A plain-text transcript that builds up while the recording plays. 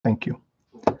Thank you.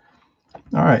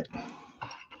 All right.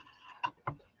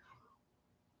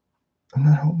 I'm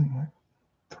not holding my.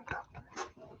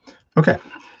 Okay.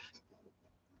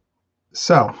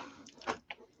 So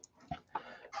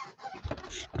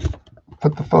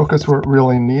put the focus where it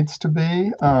really needs to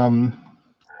be.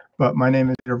 But my name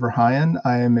is Peter Verheyen.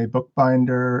 I am a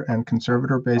bookbinder and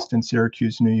conservator based in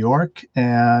Syracuse, New York.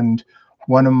 And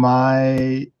one of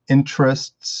my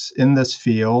interests in this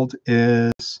field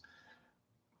is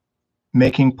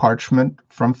making parchment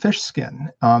from fish skin.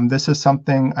 This is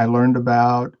something I learned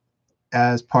about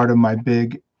as part of my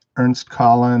big Ernst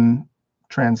Collin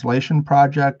translation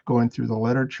project, going through the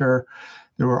literature.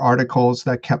 There were articles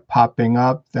that kept popping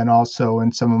up, then also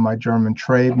in some of my German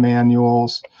trade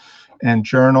manuals and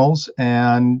journals,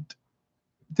 and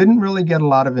didn't really get a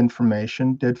lot of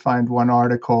information. Did find one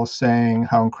article saying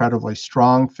how incredibly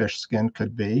strong fish skin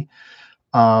could be,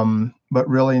 but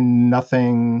really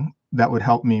nothing that would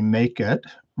help me make it.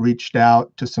 Reached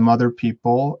out to some other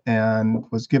people and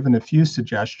was given a few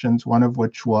suggestions, one of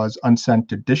which was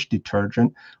unscented dish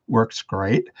detergent, works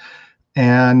great.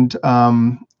 And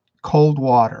cold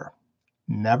water,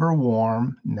 never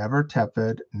warm, never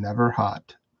tepid, never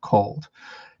hot, cold.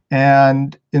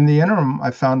 And in the interim, I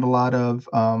found a lot of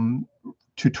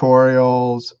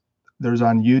tutorials. There's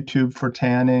on YouTube for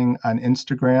tanning, on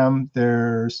Instagram.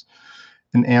 There's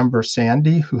an Amber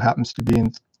Sandy who happens to be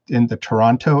in the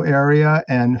Toronto area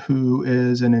and who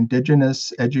is an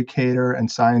Indigenous educator and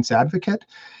science advocate.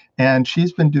 And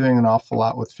she's been doing an awful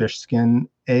lot with fish skin,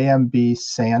 AMB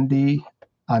Sandy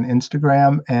on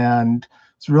Instagram. And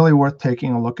it's really worth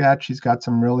taking a look at. She's got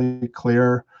some really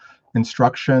clear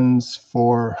instructions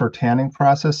for her tanning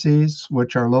processes,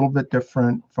 which are a little bit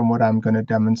different from what I'm going to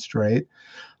demonstrate.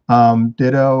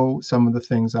 Ditto some of the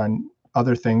things on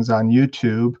other things on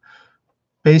YouTube.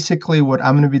 Basically, what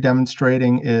I'm going to be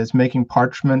demonstrating is making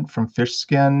parchment from fish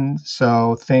skin.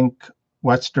 So think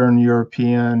Western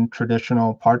European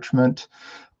traditional parchment.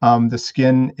 The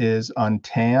skin is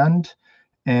untanned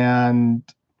and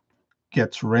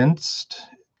gets rinsed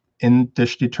in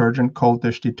dish detergent, cold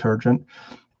dish detergent.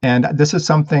 And this is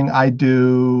something I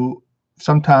do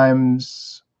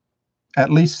sometimes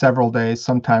at least several days,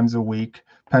 sometimes a week.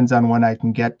 Depends on when I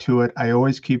can get to it. I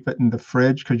always keep it in the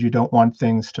fridge because you don't want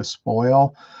things to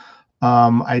spoil.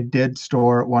 I did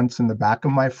store it once in the back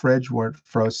of my fridge where it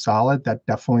froze solid. That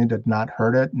definitely did not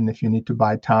hurt it. And if you need to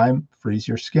buy time, freeze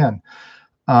your skin.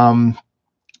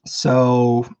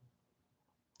 So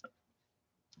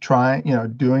try,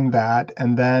 doing that.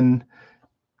 And then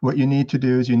what you need to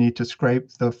do is you need to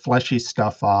scrape the fleshy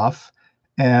stuff off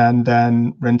and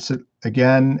then rinse it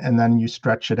again, and then you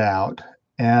stretch it out.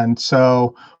 And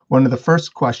so one of the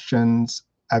first questions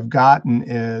I've gotten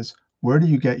is, where do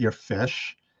you get your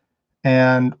fish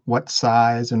and what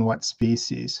size and what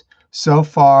species? So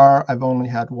far, I've only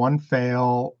had one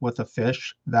fail with a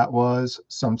fish. That was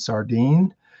some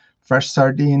sardine, fresh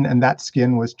sardine, and that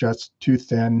skin was just too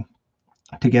thin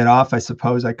to get off. I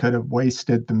suppose I could have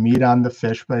wasted the meat on the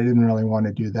fish, but I didn't really want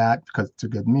to do that because it's a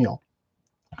good meal.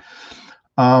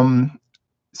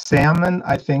 Salmon,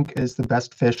 I think, is the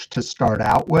best fish to start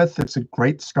out with. It's a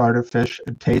great starter fish.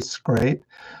 It tastes great.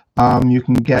 You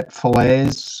can get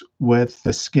fillets with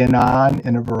the skin on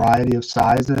in a variety of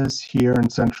sizes here in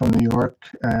central New York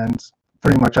and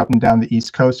pretty much up and down the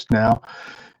East Coast now.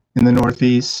 In the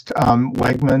Northeast,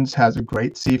 Wegmans has a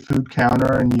great seafood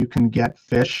counter, and you can get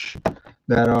fish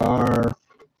that are,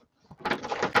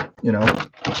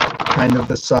 kind of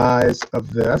the size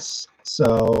of this.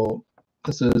 So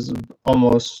this is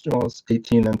almost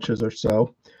 18 inches or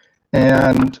so.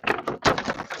 And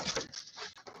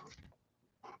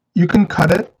you can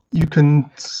cut it. You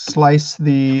can slice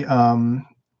the,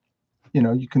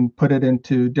 you can put it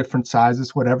into different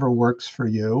sizes, whatever works for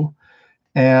you.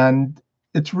 And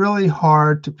it's really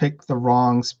hard to pick the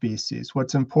wrong species.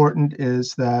 What's important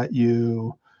is that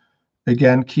you,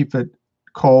 again, keep it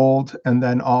cold, and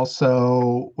then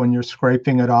also when you're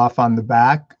scraping it off on the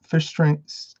back, fish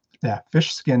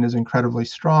skin is incredibly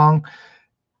strong.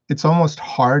 It's almost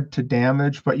hard to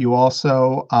damage, but you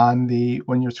also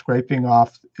when you're scraping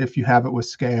off, if you have it with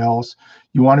scales,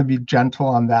 you want to be gentle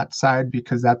on that side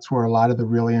because that's where a lot of the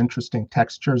really interesting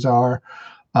textures are.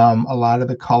 A lot of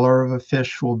the color of a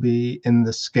fish will be in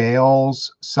the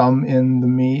scales, some in the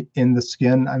meat, in the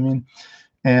skin,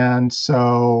 and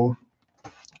so,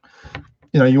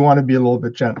 you want to be a little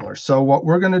bit gentler. So what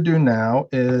we're going to do now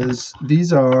is I'm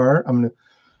going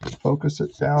to focus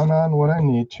it down on what I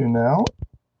need to now.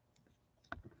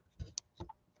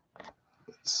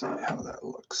 Let's see how that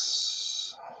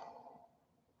looks.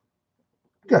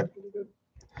 Good.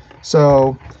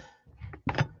 So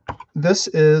this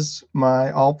is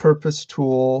my all-purpose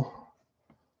tool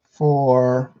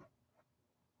for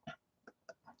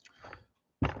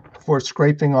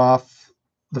scraping off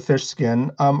the fish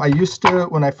skin. I used to,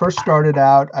 when I first started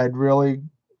out, I'd really,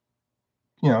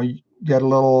 get a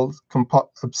little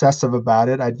obsessive about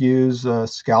it. I'd use a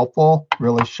scalpel,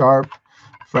 really sharp,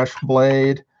 fresh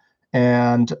blade,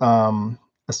 and a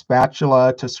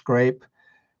spatula to scrape.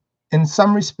 In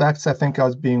some respects, I think I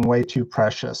was being way too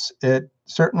precious. It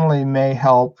certainly may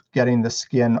help getting the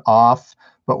skin off,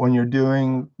 but when you're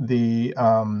doing the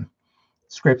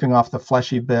scraping off the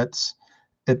fleshy bits,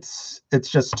 it's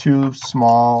just too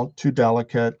small, too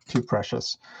delicate, too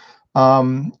precious.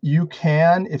 You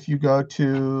can, if you go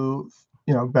to,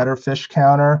 Better Fish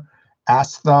Counter,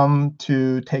 ask them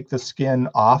to take the skin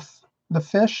off the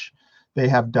fish. They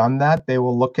have done that. They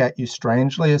will look at you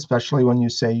strangely, especially when you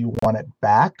say you want it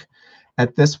back.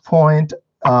 At this point,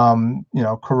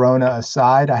 Corona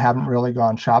aside, I haven't really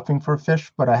gone shopping for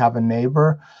fish, but I have a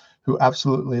neighbor who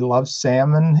absolutely loves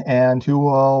salmon and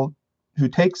who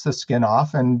takes the skin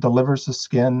off and delivers the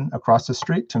skin across the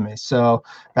street to me. So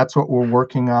that's what we're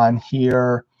working on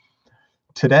here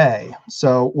today.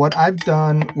 So what I've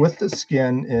done with the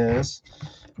skin is,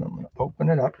 I'm going to open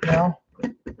it up now.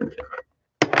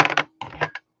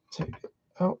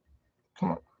 Oh,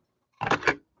 come on.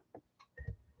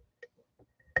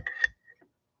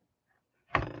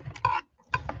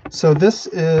 So this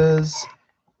is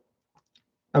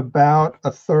about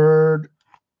a third,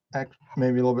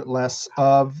 maybe a little bit less,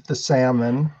 of the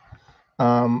salmon.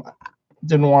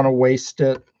 Didn't want to waste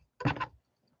it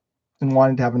and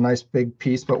wanted to have a nice big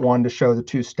piece, but wanted to show the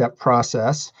two-step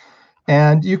process.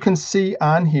 And you can see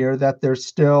on here that there's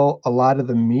still a lot of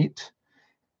the meat.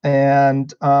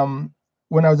 And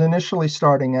when I was initially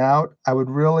starting out, I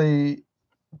wanted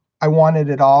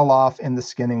it all off in the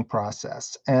skinning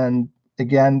process. And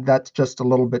again, that's just a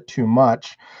little bit too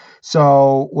much.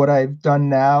 So what I've done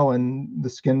now, and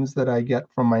the skins that I get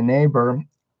from my neighbor,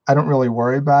 I don't really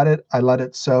worry about it. I let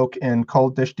it soak in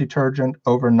cold dish detergent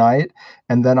overnight,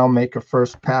 and then I'll make a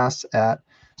first pass at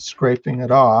scraping it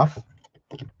off.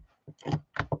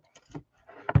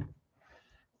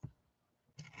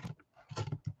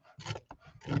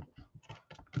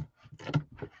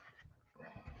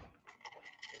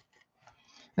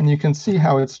 And you can see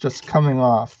how it's just coming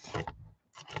off.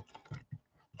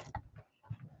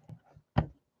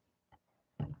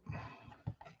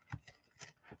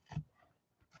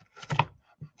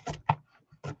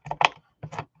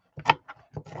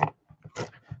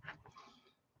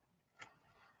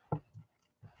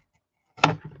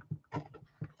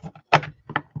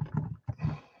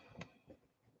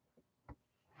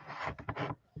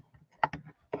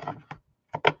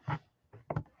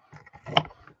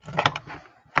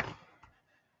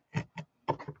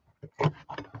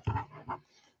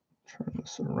 Turn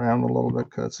this around a little bit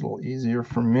because it's a little easier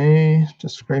for me to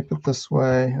scrape it this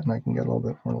way, and I can get a little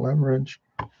bit more leverage.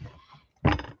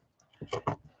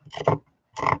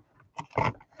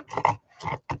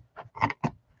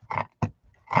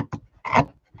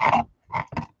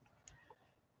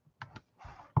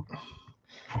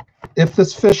 If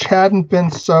this fish hadn't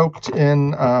been soaked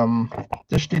in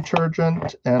dish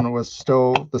detergent and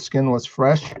the skin was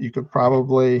fresh, you could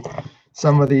probably,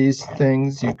 some of these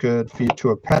things you could feed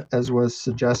to a pet, as was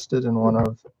suggested in one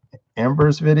of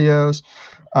Amber's videos.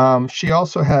 She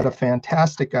also had a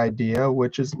fantastic idea,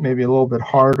 which is maybe a little bit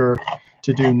harder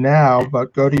to do now,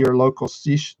 but go to your local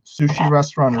sushi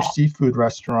restaurant or seafood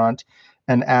restaurant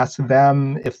and ask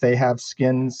them if they have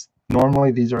skins.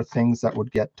 Normally, these are things that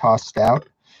would get tossed out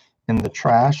in the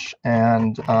trash,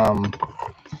 and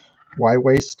why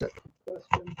waste it?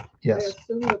 Question. Yes. I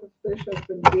assume that the fish has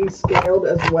been descaled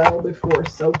as well before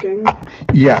soaking.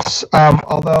 Yes.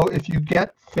 Although if you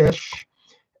get fish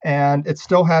and it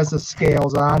still has the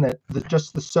scales on it,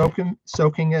 just the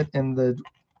soaking it in the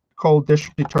cold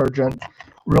dish detergent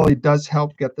really does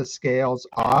help get the scales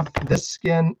off. This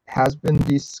skin has been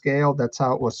descaled. That's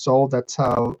how it was sold. That's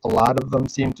how a lot of them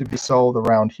seem to be sold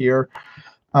around here.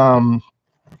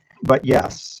 But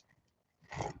yes,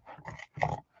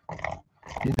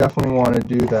 you definitely want to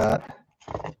do that.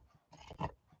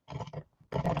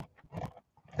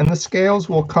 And the scales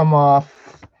will come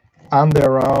off on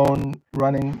their own,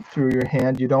 running through your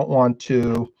hand. You don't want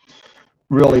to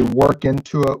really work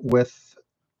into it with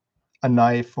a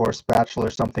knife or a spatula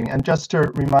or something. And just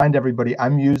to remind everybody,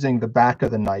 I'm using the back of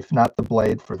the knife, not the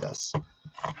blade for this.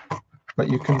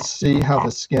 But you can see how the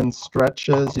skin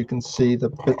stretches. You can see the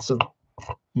bits of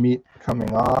meat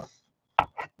coming off.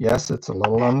 Yes, it's a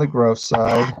little on the gross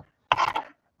side,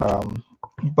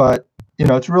 but you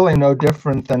know, it's really no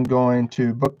different than going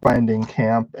to bookbinding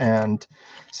camp and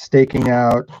staking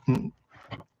out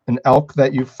an elk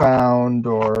that you found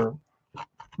or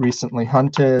recently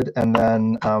hunted and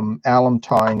then alum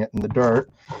tawing it in the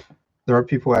dirt. There are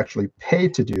people who actually pay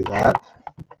to do that.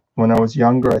 When I was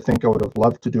younger, I think I would have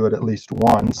loved to do it at least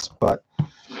once, but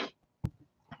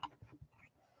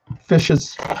fish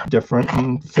is different,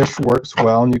 and fish works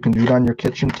well, and you can do it on your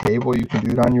kitchen table, you can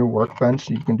do it on your workbench,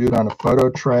 you can do it on a photo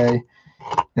tray,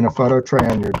 in a photo tray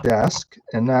on your desk.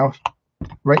 And now,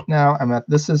 right now,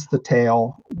 this is the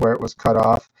tail where it was cut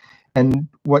off. And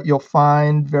what you'll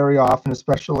find very often,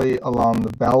 especially along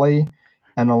the belly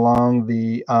and along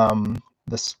the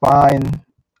spine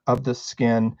of the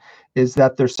skin, is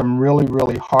that there's some really,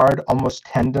 really hard, almost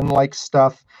tendon-like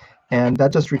stuff, and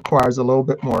that just requires a little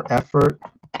bit more effort.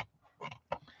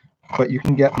 But you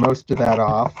can get most of that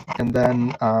off. And then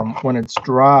when it's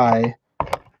dry,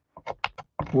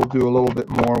 we'll do a little bit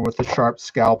more with a sharp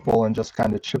scalpel and just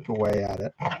kind of chip away at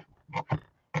it.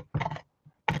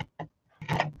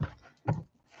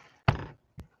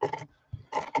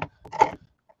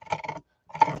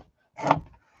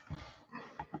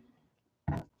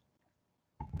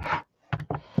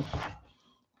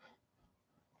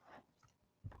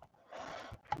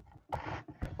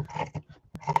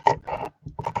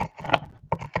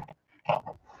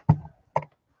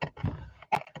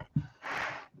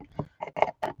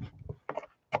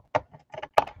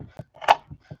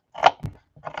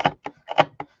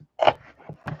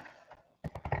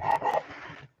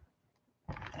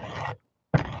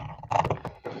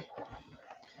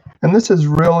 And this is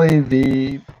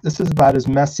really this is about as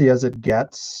messy as it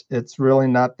gets. It's really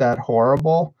not that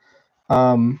horrible.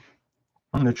 I'm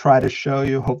going to try to show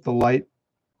you, hope the light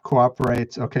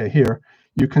cooperates. Okay, here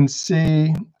you can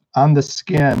see on the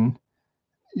skin,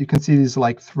 you can see these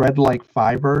like thread-like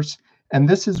fibers, and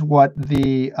this is what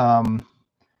the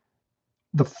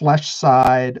flesh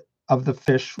side of the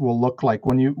fish will look like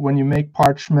when you make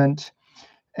parchment.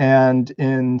 And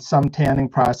in some tanning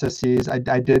processes,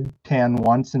 I did tan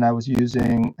once, and I was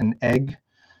using an egg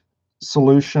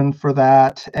solution for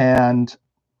that, and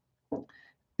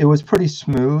it was pretty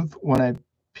smooth when I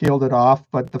peeled it off,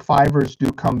 but the fibers do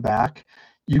come back.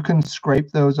 You can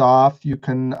scrape those off. You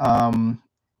can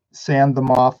sand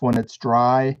them off when it's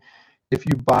dry. If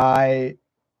you buy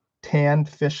tanned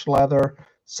fish leather,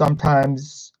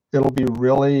 sometimes it'll be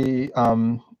really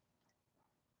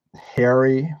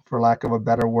hairy, for lack of a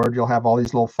better word. You'll have all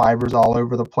these little fibers all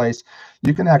over the place.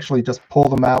 You can actually just pull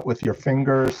them out with your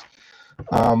fingers.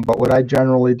 But what I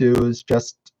generally do is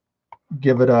just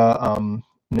give it an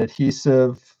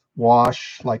adhesive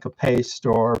wash, like a paste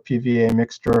or PVA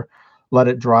mixture, let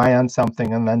it dry on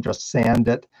something, and then just sand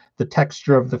it. The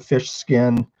texture of the fish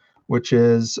skin, which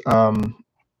is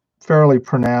fairly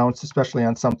pronounced, especially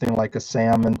on something like a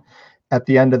salmon, at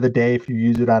the end of the day, if you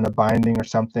use it on a binding or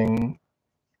something,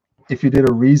 if you did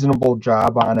a reasonable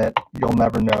job on it, you'll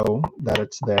never know that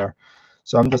it's there.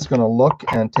 So I'm just going to look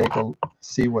and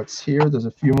see what's here. There's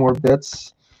a few more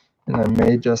bits, and I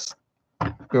may just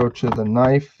go to the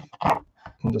knife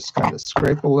and just kind of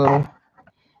scrape a little.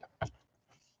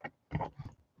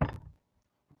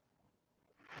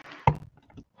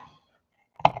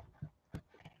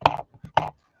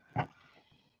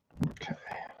 Okay.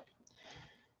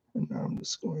 And now I'm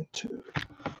just going to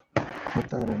put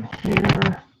that in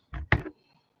here.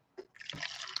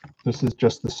 This is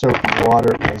just the soapy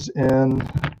water goes in.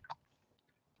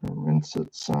 Rinse it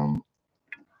some.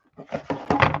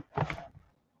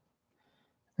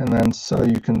 And then so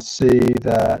you can see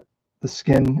that the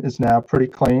skin is now pretty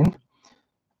clean.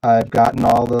 I've gotten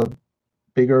all the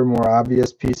bigger, more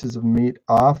obvious pieces of meat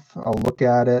off. I'll look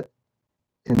at it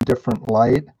in different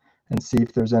light and see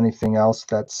if there's anything else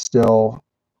that's still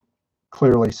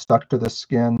clearly stuck to the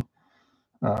skin.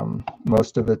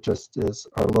 Most of it just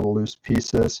are little loose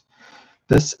pieces.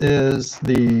 This is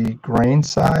the grain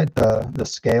side, the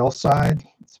scale side.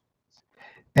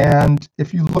 And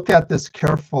if you look at this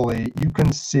carefully, you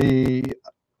can see,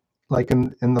 like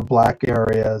in the black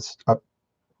areas up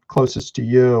closest to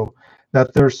you,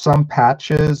 that there's some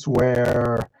patches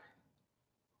where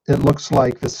it looks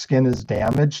like the skin is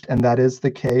damaged, and that is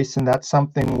the case. And that's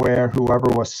something where whoever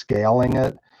was scaling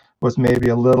it was maybe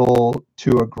a little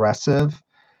too aggressive.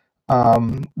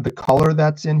 The color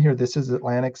that's in here, this is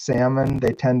Atlantic salmon.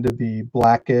 They tend to be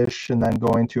blackish and then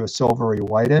going to a silvery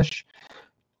whitish.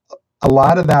 A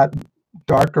lot of that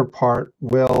darker part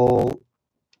will,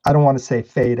 I don't want to say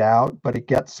fade out, but it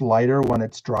gets lighter when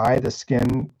it's dry. The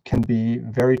skin can be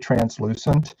very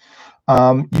translucent.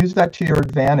 Use that to your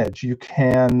advantage. You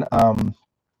can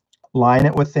line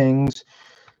it with things.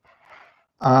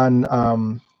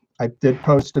 on, I did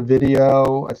post a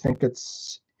video. I think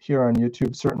it's here on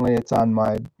YouTube. Certainly it's on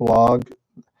my blog.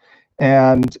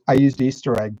 And I used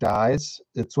Easter egg dyes.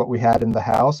 It's what we had in the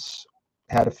house.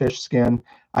 Had a fish skin.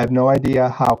 I have no idea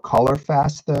how color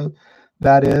fast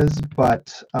that is,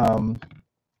 but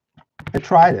I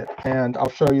tried it, and I'll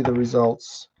show you the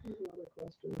results. Another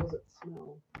question, does it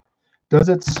smell? Does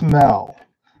it smell?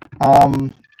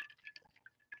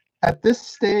 At this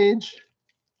stage,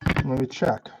 let me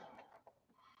check.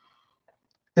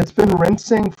 It's been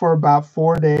rinsing for about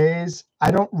 4 days.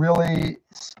 I don't really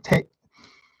take,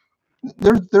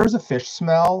 there's a fish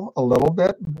smell a little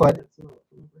bit, but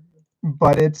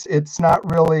it's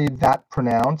not really that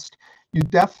pronounced. You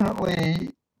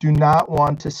definitely do not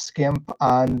want to skimp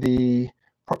on the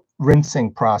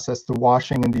rinsing process, the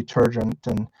washing and detergent,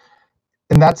 and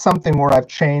that's something where I've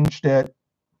changed it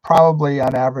probably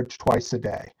on average twice a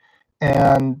day,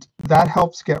 and that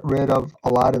helps get rid of a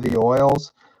lot of the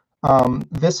oils.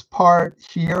 This part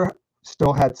here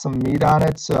still had some meat on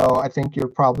it, so I think you're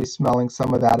probably smelling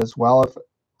some of that as well. If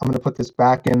I'm going to put this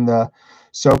back in the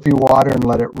soapy water and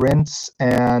let it rinse,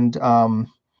 and then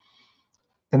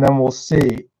we'll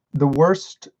see. The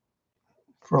worst,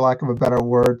 for lack of a better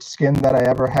word, skin that I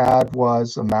ever had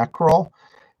was a mackerel.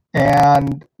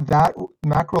 And that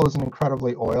mackerel is an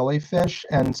incredibly oily fish.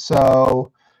 And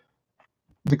so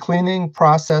the cleaning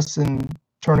process and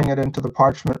turning it into the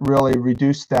parchment really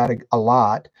reduced that a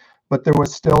lot. But there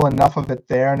was still enough of it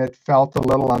there, and it felt a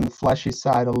little on the fleshy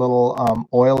side, a little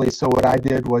oily. So what I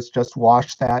did was just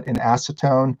wash that in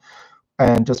acetone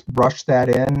and just brush that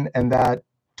in, and that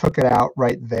took it out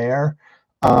right there.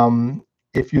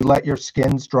 If you let your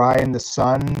skins dry in the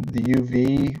sun, the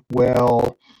UV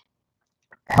will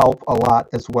help a lot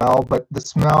as well, but the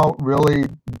smell really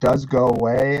does go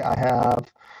away. I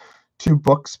have two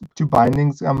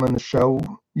bindings I'm going to show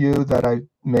you that I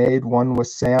made, one with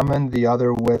salmon, the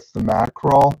other with the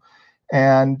mackerel,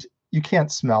 and you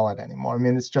can't smell it anymore. I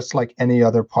mean, it's just like any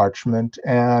other parchment.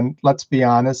 And let's be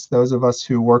honest, those of us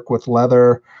who work with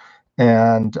leather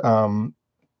and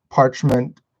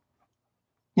parchment,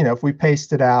 you know, if we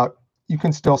paste it out, you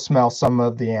can still smell some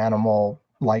of the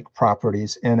animal-like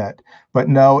properties in it. But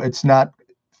no, it's not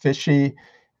fishy.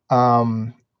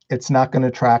 It's not going to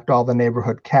attract all the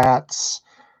neighborhood cats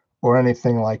or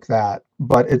anything like that.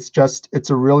 But it's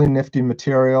a really nifty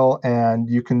material, and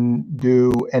you can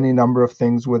do any number of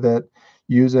things with it.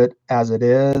 Use it as it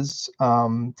is.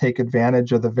 Take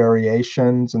advantage of the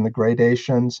variations and the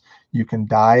gradations. You can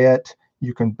dye it.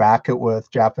 You can back it with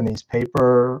Japanese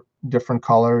paper, different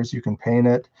colors. You can paint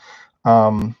it.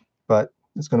 But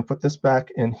it's going to put this back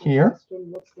in here.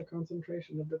 What's the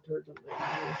concentration of detergent?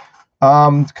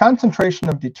 Concentration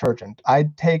of detergent.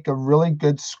 I'd take a really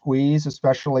good squeeze,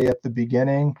 especially at the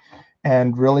beginning,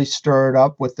 and really stir it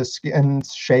up with the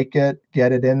skins, shake it,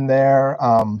 get it in there.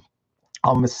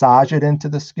 I'll massage it into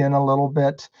the skin a little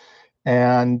bit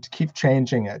and keep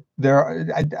changing it.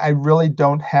 I really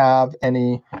don't have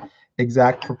any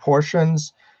exact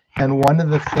proportions. And one of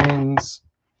the things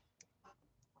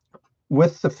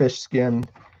with the fish skin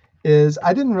is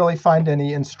I didn't really find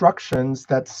any instructions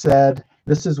that said,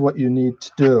 this is what you need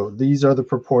to do. These are the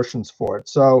proportions for it.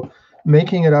 So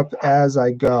making it up as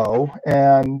I go,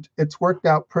 and it's worked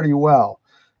out pretty well.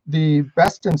 The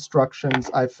best instructions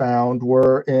I found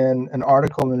were in an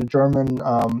article in a German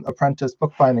apprentice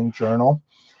bookbinding journal.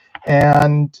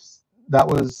 And that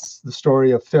was the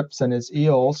story of Phipps and his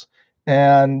eels.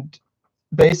 And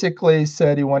basically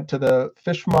said he went to the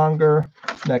fishmonger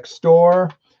next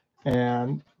door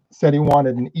and said he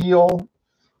wanted an eel,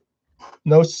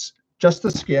 just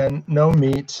the skin, no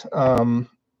meat,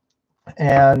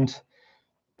 and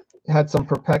had some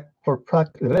perplexed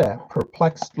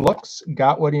looks,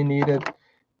 got what he needed,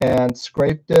 and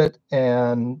scraped it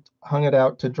and hung it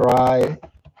out to dry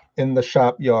in the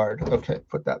shop yard. Okay,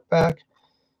 put that back.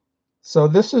 So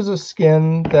this is a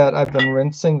skin that I've been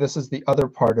rinsing. This is the other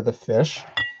part of the fish.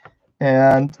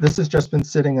 And this has just been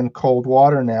sitting in cold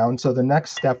water now. And so the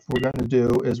next step we're going to do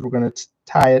is we're going to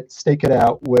tie it, stake it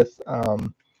out with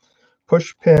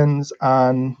push pins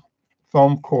on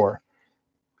foam core.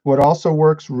 What also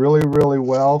works really, really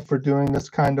well for doing this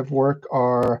kind of work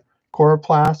are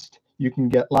coroplast. You can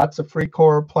get lots of free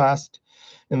coroplast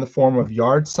in the form of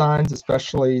yard signs,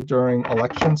 especially during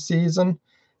election season.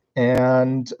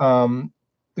 And the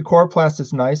coroplast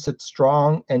is nice, it's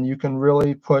strong, and you can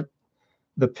really put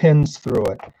the pins through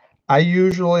it. I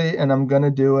usually, and I'm going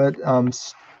to do it,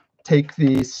 take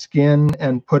the skin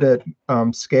and put it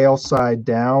scale side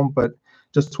down, but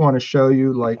just want to show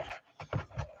you, like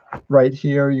right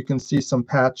here, you can see some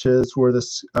patches where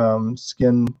the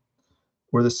skin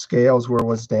where the scales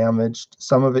was damaged.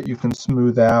 Some of it you can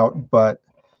smooth out, but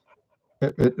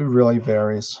it really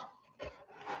varies.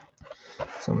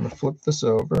 So I'm going to flip this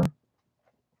over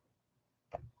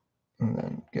and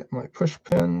then get my push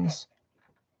pins.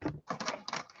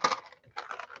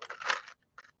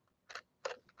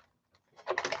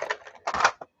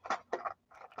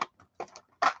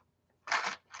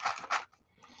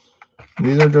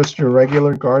 These are just your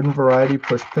regular garden variety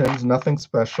push pins, nothing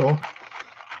special.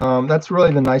 That's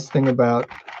really the nice thing about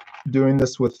doing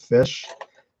this with fish,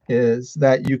 is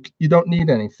that you don't need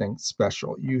anything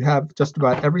special. You have just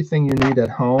about everything you need at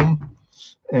home,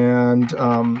 and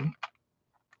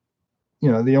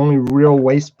you know, the only real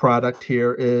waste product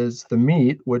here is the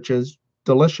meat, which is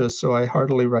delicious. So I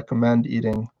heartily recommend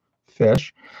eating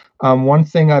fish. One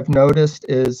thing I've noticed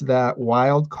is that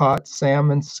wild-caught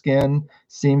salmon skin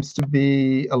seems to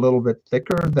be a little bit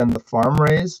thicker than the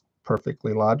farm-raised.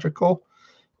 Perfectly logical.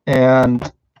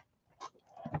 And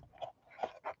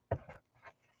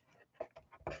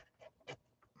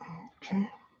okay.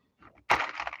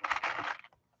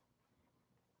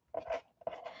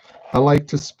 I like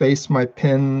to space my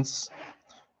pins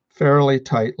fairly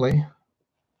tightly.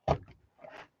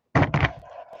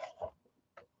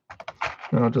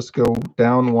 And I'll just go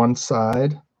down one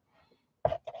side.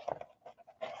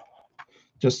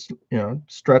 Just, you know,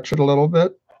 stretch it a little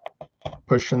bit,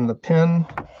 push in the pin,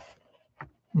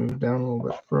 move down a little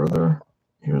bit further.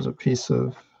 Here's a piece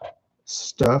of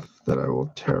stuff that I will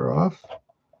tear off.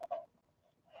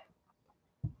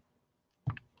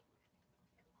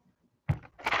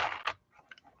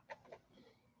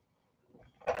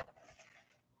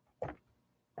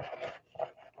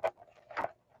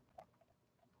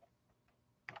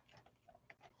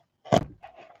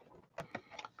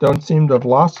 Don't seem to have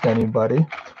lost anybody.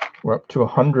 We're up to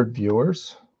 100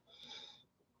 viewers.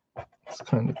 It's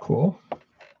kind of cool.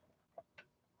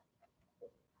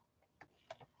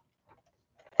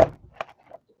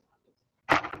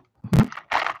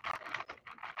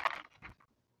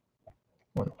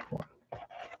 Wonderful.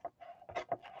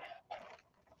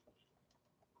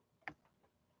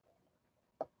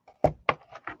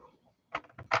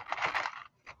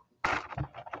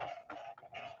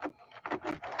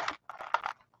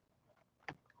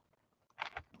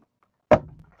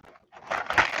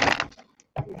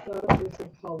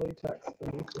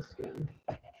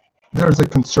 There's a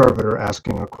conservator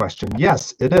asking a question.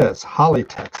 Yes, it is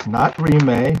Hollytex, not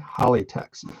Rime,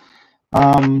 Hollytex.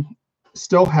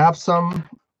 Still have some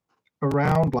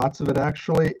around, lots of it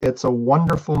actually. It's a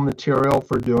wonderful material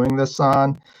for doing this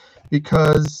on,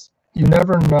 because you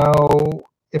never know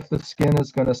if the skin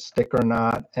is going to stick or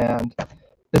not, and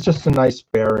it's just a nice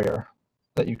barrier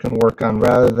that you can work on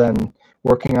rather than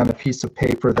working on a piece of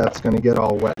paper that's going to get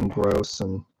all wet and gross.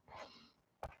 And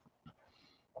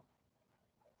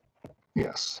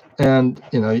yes, and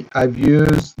you know, I've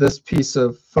used this piece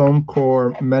of foam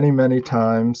core many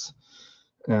times,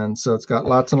 and so it's got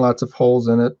lots and lots of holes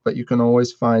in it, but you can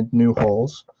always find new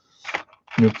holes,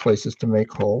 new places to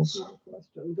make holes.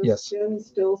 The skin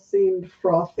still seemed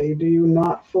frothy. Do you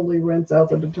not fully rinse out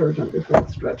the detergent before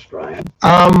it's stretch drying?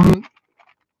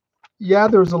 Yeah,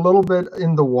 there's a little bit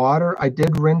in the water. I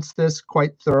did rinse this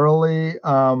quite thoroughly.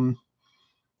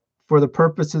 For the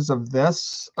purposes of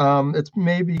this, it's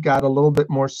maybe got a little bit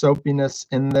more soapiness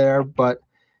in there, but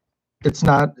it's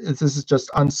not. This is just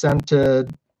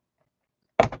unscented,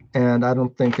 and I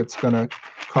don't think it's going to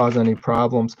cause any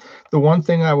problems. The one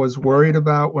thing I was worried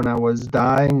about when I was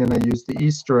dyeing, and I used the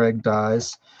Easter egg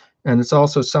dyes, and it's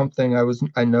also something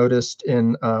I noticed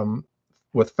in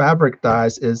with fabric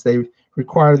dyes, is they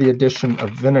require the addition of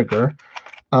vinegar.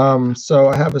 So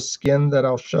I have a skin that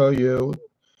I'll show you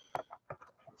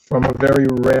from a very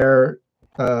rare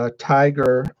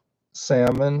tiger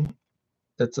salmon.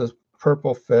 It's a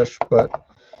purple fish, but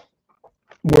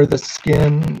where the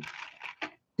skin,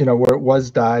 you know, where it was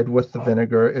dyed with the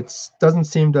vinegar, it doesn't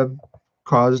seem to have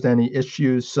caused any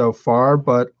issues so far,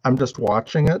 but I'm just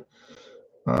watching it.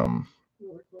 Another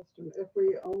question. If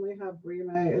we only have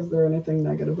Rime, is there anything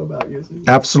negative about using it?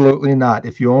 Absolutely not.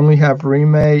 If you only have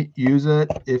Rime, use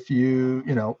it. If you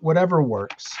know, whatever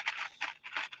works.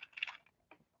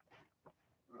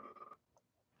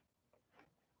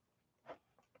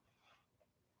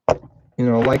 You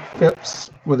know, like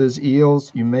Phipps with his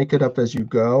eels, you make it up as you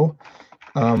go.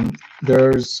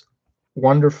 There's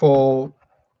wonderful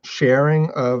sharing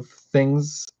of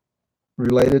things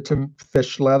related to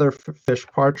fish leather, fish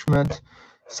parchment.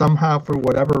 Somehow, for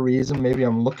whatever reason, maybe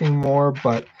I'm looking more,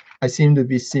 but I seem to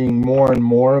be seeing more and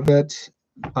more of it.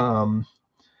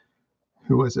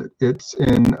 Who is it? It's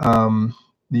in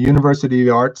The University of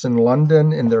the Arts in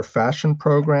London, in their fashion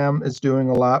program, is doing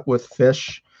a lot with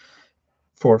fish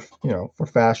for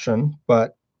fashion,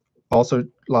 but also a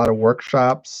lot of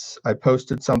workshops. I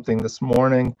posted something this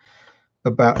morning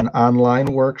about an online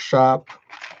workshop.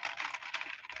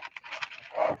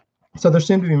 So there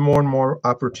seem to be more and more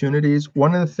opportunities.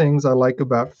 One of the things I like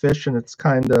about fish, and it's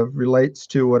kind of relates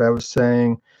to what I was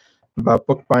saying about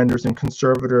bookbinders and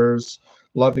conservators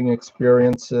loving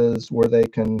experiences where they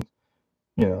can,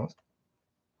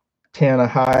 tan a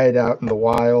hide out in the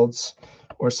wilds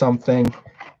or something.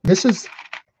 This is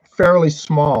fairly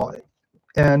small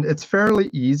and it's fairly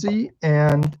easy,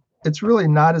 and it's really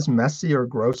not as messy or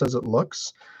gross as it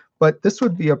looks. But this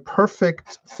would be a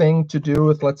perfect thing to do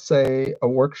with, let's say, a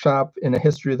workshop in a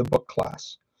history of the book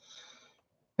class.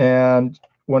 And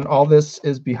when all this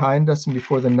is behind us and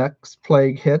before the next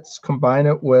plague hits, combine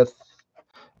it with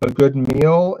a good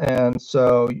meal. And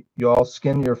so you all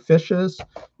skin your fishes,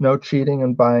 no cheating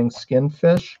and buying skinned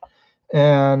fish.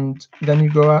 And then you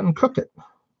go out and cook it.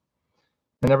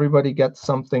 And everybody gets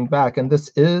something back. And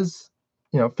this is,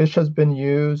 fish has been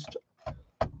used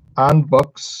on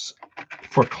books,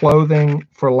 for clothing,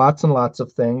 for lots and lots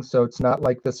of things. So it's not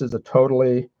like this is a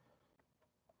totally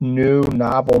new,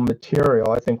 novel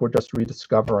material. I think we're just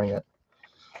rediscovering it.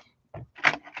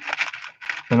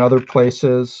 And other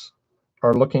places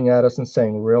are looking at us and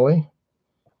saying, really?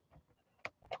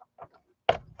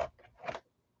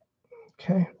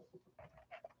 Okay.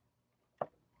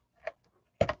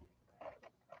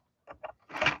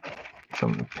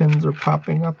 Some of the pins are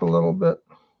popping up a little bit.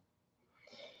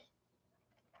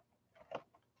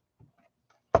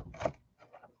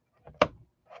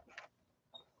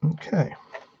 Okay.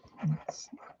 Let's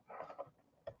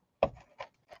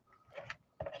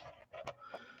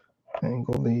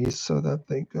angle these so that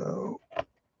they go.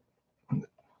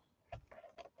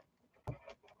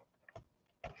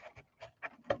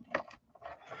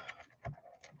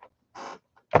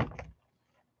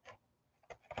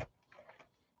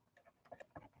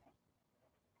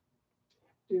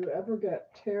 Do you ever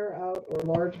get tear out or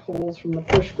large holes from the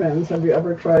push pins? Have you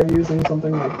ever tried using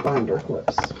something like binder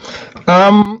clips?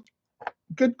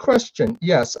 Good question.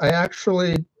 Yes, I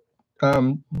actually,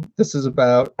 this is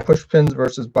about push pins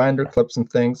versus binder clips and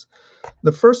things.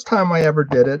 The first time I ever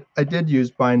did it, I did use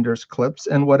binders clips.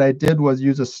 And what I did was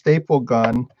use a staple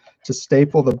gun to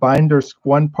staple the binders,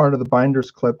 one part of the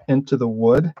binders clip into the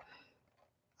wood.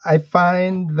 I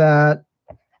find that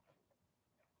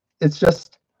it's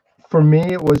just, for me,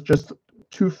 it was just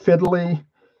too fiddly,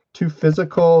 too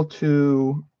physical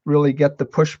to really get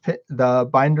the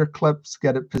binder clips,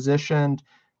 get it positioned,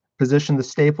 position the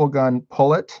staple gun,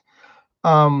 pull it.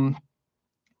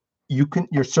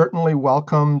 You're certainly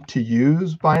welcome to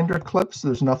use binder clips.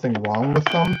 There's nothing wrong with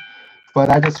them. But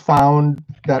I just found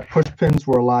that push pins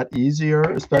were a lot easier,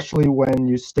 especially when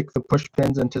you stick the push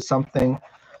pins into something,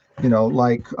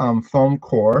 like foam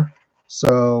core.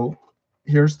 So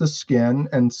here's the skin.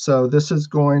 And so this is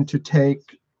going to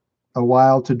take a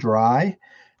while to dry.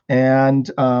 And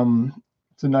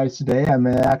it's a nice day. I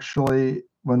may actually,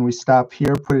 when we stop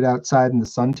here, put it outside in the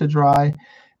sun to dry.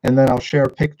 And then I'll share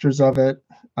pictures of it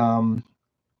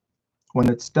when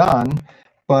it's done.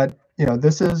 But,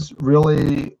 this is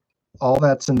really all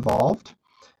that's involved.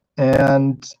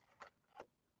 And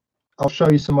I'll show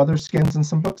you some other skins and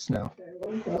some books now. Okay,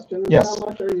 one question. Yes. How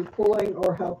much are you pulling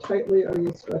or how tightly are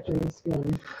you stretching the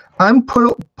skin? I'm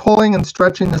pulling and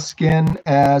stretching the skin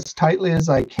as tightly as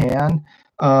I can.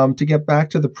 To get back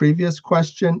to the previous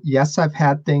question, yes, I've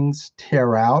had things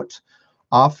tear out.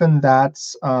 Often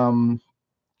that's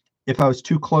if I was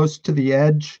too close to the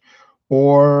edge,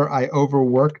 or I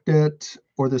overworked it,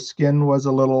 or the skin was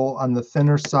a little on the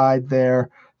thinner side there.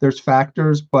 There's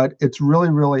factors, but it's really,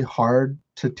 really hard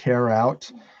to tear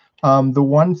out. The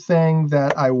one thing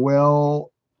that I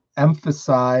will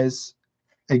emphasize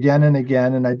again and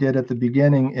again, and I did at the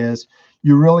beginning, is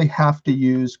you really have to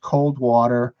use cold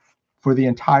water for the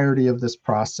entirety of this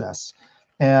process.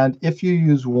 And if you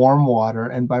use warm water,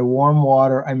 and by warm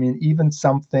water, I mean even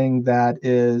something that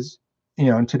is,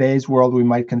 in today's world, we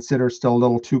might consider still a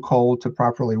little too cold to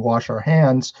properly wash our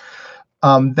hands,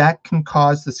 that can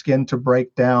cause the skin to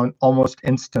break down almost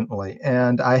instantly.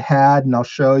 And I'll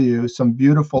show you some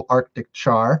beautiful Arctic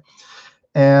char.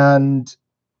 And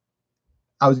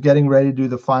I was getting ready to do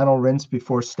the final rinse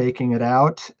before staking it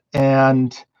out,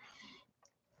 and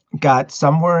got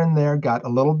somewhere in there, got a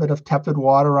little bit of tepid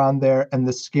water on there, and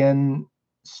the skin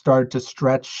started to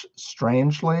stretch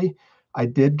strangely. I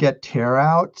did get tear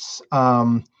outs.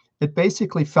 It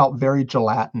basically felt very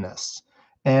gelatinous.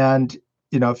 And,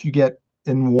 if you get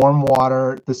in warm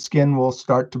water, the skin will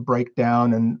start to break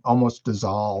down and almost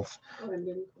dissolve.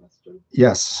 Binding question.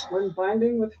 Yes. When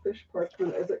binding with fish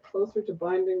parchment, is it closer to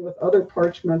binding with other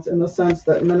parchments in the sense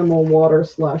that minimal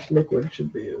water/liquid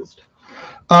should be used?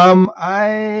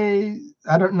 I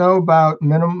don't know about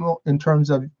minimal in terms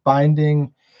of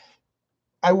binding.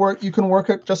 You can work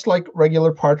it just like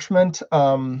regular parchment.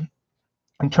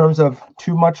 In terms of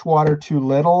too much water, too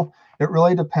little, it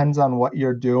really depends on what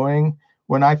you're doing.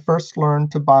 When I first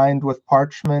learned to bind with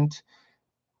parchment,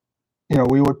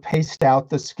 we would paste out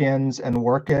the skins and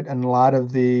work it, and a lot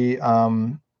of the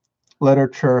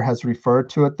literature has referred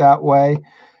to it that way.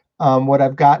 What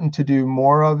I've gotten to do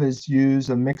more of is use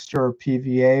a mixture of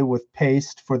PVA with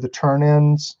paste for the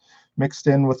turn-ins, mixed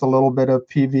in with a little bit of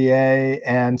PVA,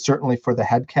 and certainly for the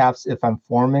head caps if I'm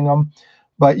forming them.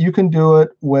 But you can do it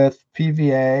with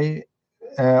PVA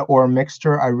or a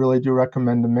mixture. I really do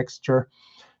recommend a mixture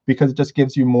because it just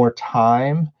gives you more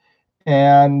time.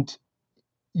 And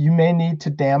you may need to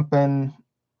dampen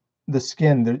the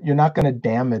skin. You're not going to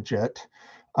damage it.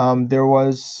 There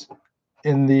was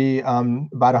in the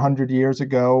about 100 years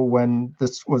ago when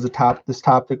this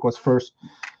topic was first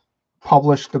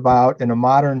published about in a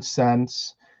modern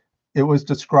sense, it was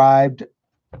described,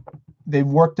 they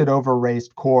worked it over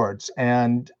raised cords.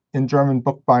 And in German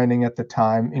bookbinding at the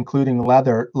time, including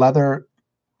leather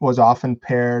was often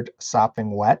paired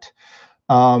sopping wet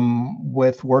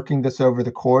with working this over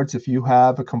the cords. If you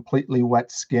have a completely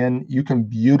wet skin, you can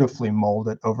beautifully mold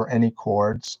it over any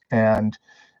cords and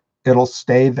it'll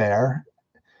stay there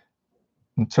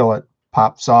until it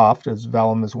pops off, as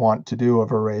vellum is wont to do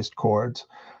over raised cords.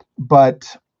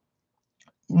 But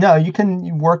no, you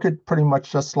can work it pretty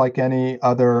much just like any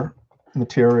other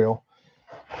material.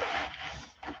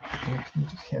 Can you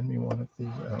just hand me one of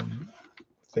the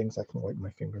things I can wipe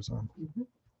my fingers on? Mm-hmm.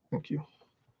 Thank you.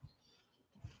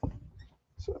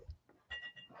 So.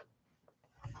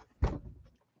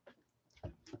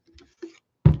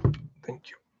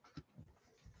 Thank you.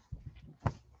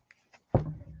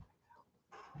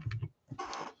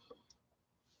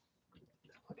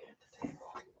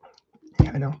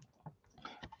 Yeah, I know.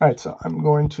 All right, so I'm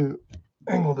going to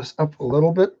angle this up a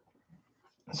little bit.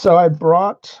 So I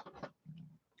brought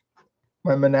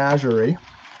my menagerie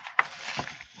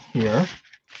here.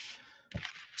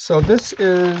 So this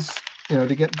is,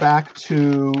 to get back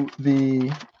to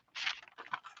the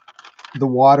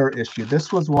water issue.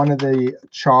 This was one of the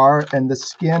char, and the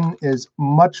skin is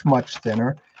much, much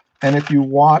thinner. And if you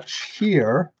watch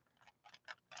here,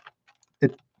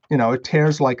 it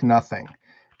tears like nothing.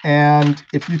 And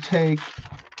if you take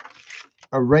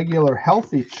a regular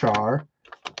healthy char,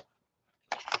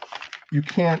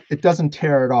 it doesn't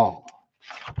tear at all.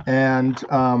 And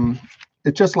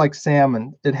it's just like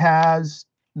salmon.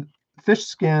 Fish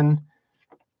skin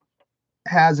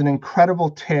has an incredible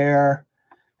tear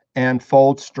and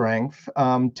fold strength.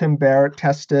 Tim Barrett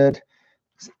tested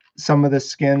some of the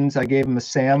skins. I gave him a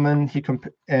salmon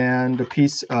and a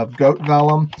piece of goat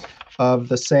vellum of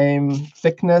the same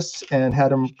thickness and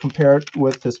had him compare it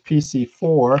with his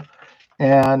PC4.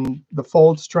 And the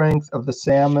fold strength of the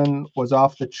salmon was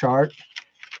off the chart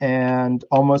and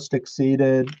almost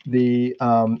exceeded the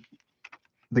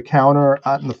counter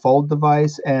on the fold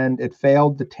device, and it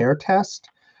failed the tear test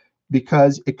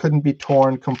because it couldn't be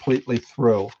torn completely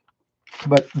through.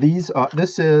 But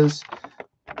this is,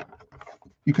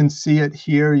 you can see it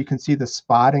here, you can see the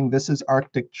spotting. This is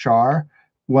Arctic char.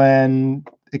 When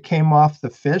it came off the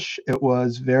fish, it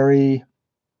was very,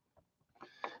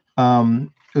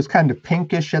 it was kind of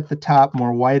pinkish at the top,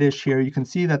 more whitish here. You can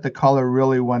see that the color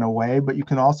really went away, but you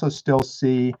can also still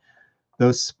see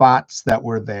those spots that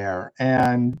were there.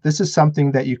 And this is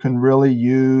something that you can really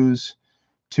use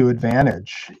to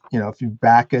advantage. If you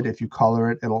back it, if you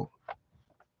color it, it'll,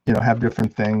 have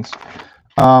different things.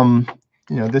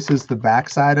 This is the back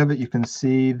side of it. You can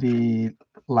see the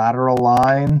lateral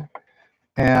line,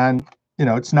 and,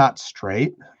 it's not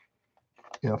straight.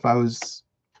 If I was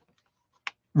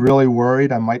really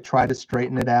worried, I might try to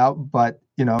straighten it out. But,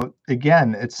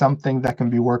 again, it's something that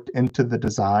can be worked into the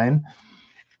design.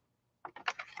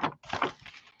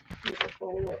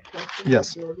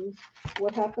 Yes. Jordan,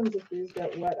 what happens if these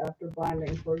get wet after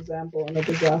binding? For example, in a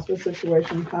disaster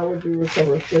situation, how would you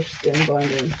recover fish skin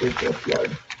binding due to a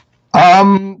flood?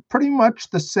 Pretty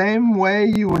much the same way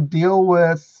you would deal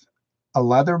with a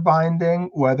leather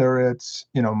binding, whether it's,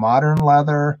 modern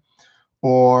leather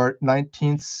or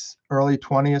 19th, early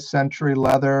 20th century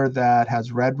leather that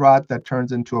has red rot that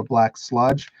turns into a black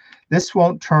sludge. This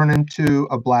won't turn into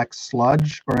a black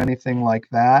sludge or anything like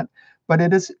that. But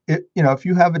if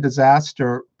you have a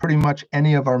disaster, pretty much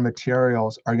any of our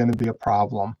materials are going to be a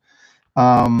problem.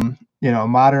 You know,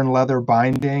 modern leather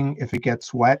binding, if it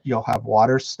gets wet, you'll have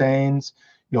water stains.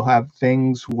 You'll have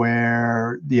things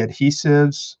where the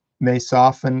adhesives may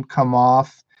soften, come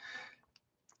off.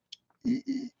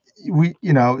 You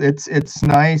know, it's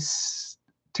nice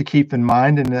to keep in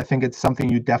mind, and I think it's something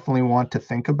you definitely want to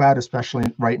think about, especially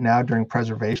right now during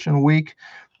Preservation Week.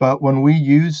 But when we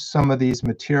use some of these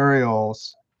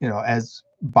materials, you know, as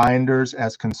binders,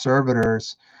 as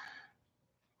conservators,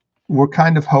 we're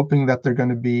kind of hoping that they're going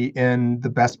to be in the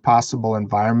best possible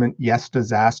environment. Yes,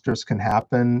 disasters can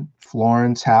happen.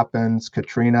 Florence happens,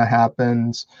 Katrina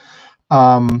happens.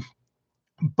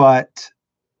 But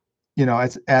you know,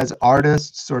 as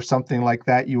artists or something like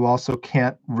that, you also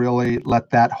can't really let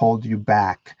that hold you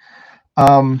back.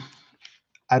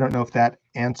 I don't know if that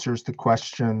answers the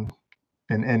question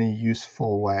in any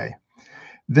useful way.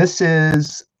 This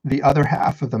is the other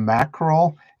half of the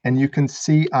mackerel, and you can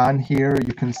see on here,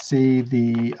 you can see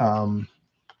the,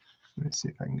 let me see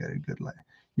if I can get a good light.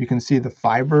 You can see the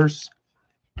fibers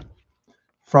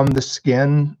from the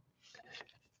skin.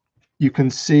 You can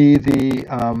see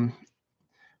the,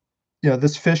 you know,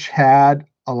 this fish had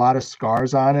a lot of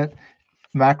scars on it.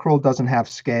 Mackerel doesn't have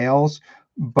scales,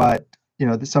 but you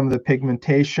know, some of the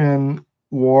pigmentation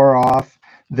wore off.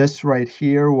 This right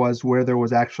here was where there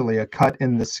was actually a cut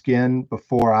in the skin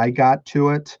before I got to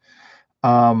it.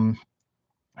 And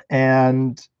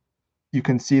you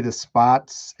can see the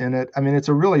spots in it. I mean, it's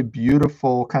a really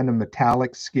beautiful kind of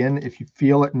metallic skin. If you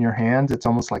feel it in your hands, it's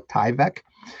almost like Tyvek.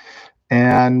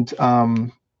 And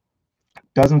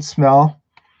doesn't smell.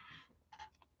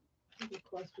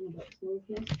 Question about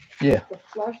smoothness. Yeah. The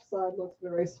flesh side looks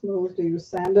very smooth. Do you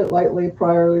sand it lightly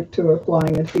prior to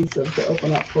applying adhesive to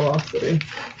open up porosity?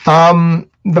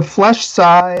 The flesh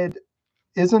side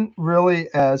isn't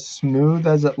really as smooth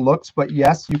as it looks, but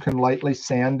yes, you can lightly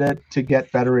sand it to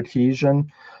get better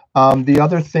adhesion. The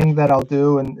other thing that I'll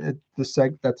do, and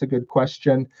that's a good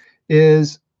question,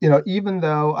 is, you know, even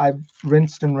though I've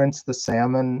rinsed the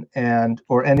salmon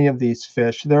or any of these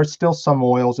fish, there are still some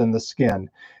oils in the skin.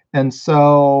 And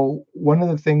so one of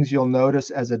the things you'll notice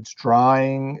as it's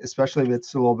drying, especially if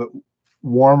it's a little bit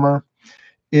warmer,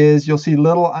 is you'll see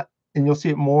little, and you'll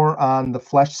see it more on the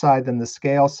flesh side than the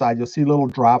scale side, you'll see little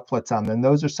droplets on them. And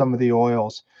those are some of the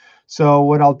oils. So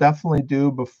what I'll definitely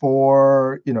do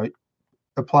before, you know,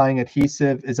 applying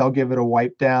adhesive is I'll give it a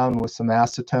wipe down with some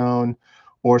acetone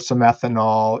or some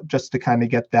ethanol just to kind of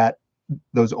get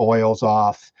those oils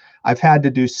off. I've had to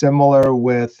do similar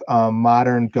with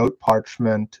modern goat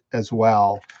parchment as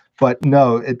well. But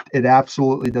no, it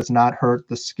absolutely does not hurt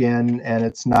the skin, and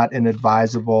it's not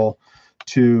inadvisable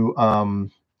to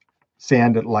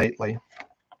sand it lightly.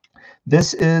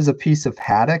 This is a piece of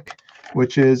haddock,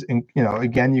 which is, you know,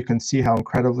 again, you can see how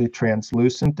incredibly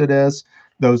translucent it is.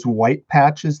 Those white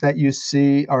patches that you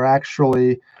see are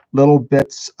actually little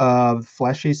bits of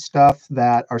fleshy stuff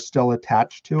that are still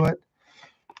attached to it.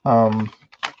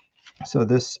 So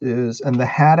this is, and the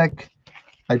haddock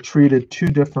I treated two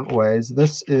different ways.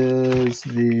 This is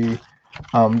the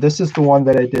one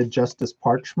that I did just as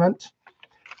parchment.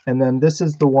 And then this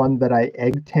is the one that I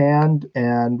egg tanned,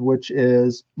 and which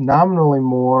is nominally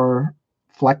more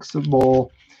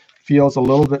flexible, feels a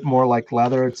little bit more like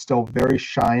leather. It's still very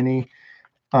shiny.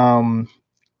 You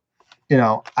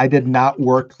know, I did not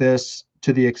work this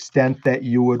to the extent that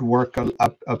you would work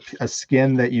a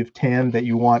skin that you've tanned that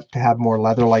you want to have more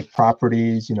leather-like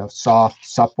properties, you know, soft,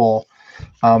 supple.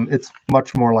 It's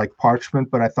much more like parchment,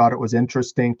 but I thought it was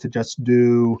interesting to just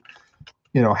do,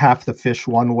 you know, half the fish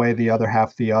one way, the other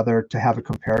half the other, to have a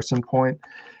comparison point.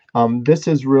 This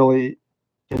is really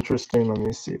interesting. Let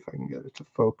me see if I can get it to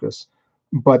focus.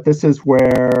 But this is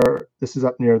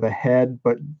up near the head,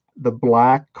 but the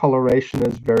black coloration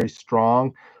is very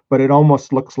strong, but it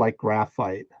almost looks like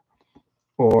graphite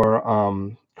or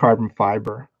carbon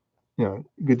fiber. You know,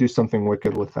 you could do something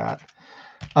wicked with that.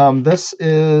 This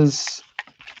is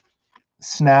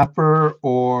snapper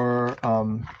or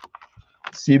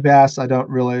sea bass. I don't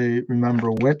really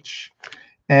remember which.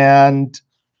 And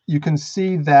you can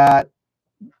see that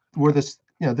where this,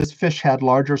 you know, this fish had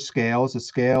larger scales. The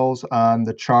scales on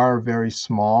the char are very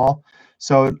small.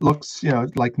 So it looks, you know,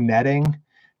 like netting.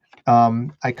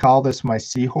 I call this my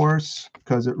seahorse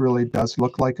because it really does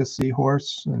look like a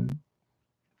seahorse. And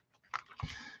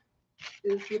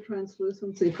is the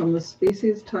translucency from the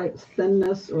species type,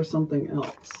 thinness, or something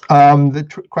else?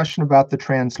 The question about the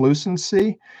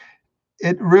translucency,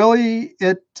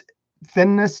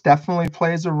 thinness definitely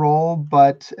plays a role,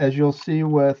 but as you'll see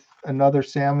with another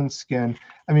salmon skin,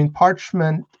 I mean,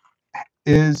 parchment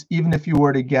is, even if you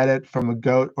were to get it from a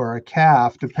goat or a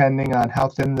calf, depending on how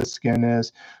thin the skin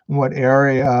is and what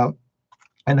area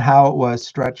and how it was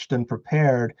stretched and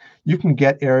prepared, you can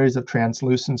get areas of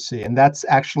translucency. And that's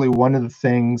actually one of the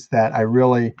things that I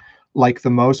really like the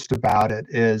most about it,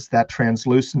 is that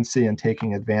translucency and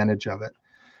taking advantage of it.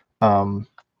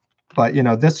 But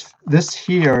this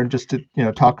here, just to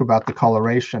talk about the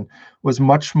coloration, was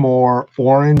much more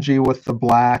orangey with the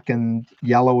black and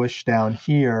yellowish down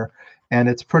here, and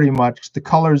it's pretty much, the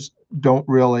colors don't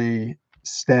really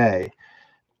stay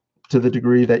to the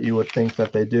degree that you would think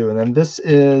that they do. And then this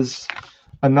is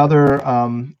another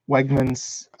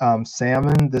Wegmans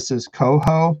salmon. This is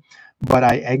coho, but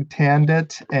I egg tanned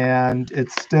it, and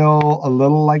it's still a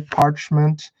little like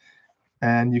parchment.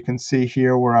 And you can see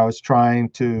here where I was trying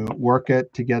to work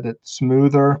it to get it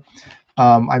smoother.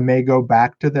 I may go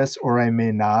back to this or I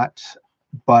may not,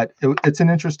 but it's an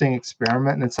interesting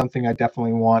experiment, and it's something I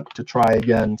definitely want to try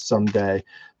again someday.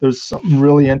 There's some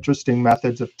really interesting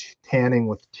methods of tanning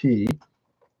with tea.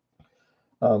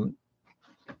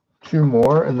 Two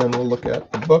more, and then we'll look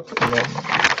at the book. And then,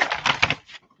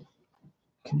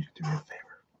 can you do me a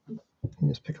favor? Can you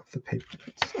just pick up the paper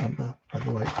that's on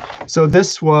the light? So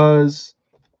this was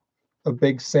a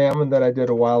big salmon that I did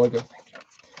a while ago. Thank you.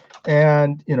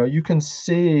 And you can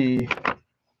see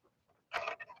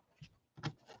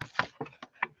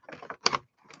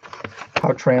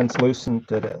how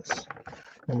translucent it is.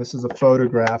 And this is a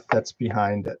photograph that's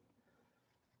behind it.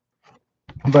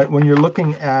 But when you're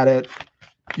looking at it,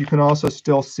 you can also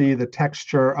still see the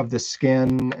texture of the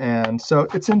skin, and so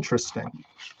it's interesting.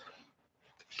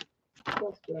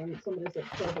 Question. Somebody said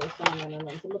coho salmon, and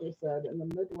then somebody said in the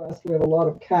Midwest we have a lot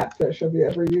of catfish. Have you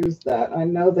ever used that? I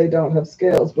know they don't have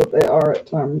scales, but they are at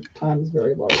times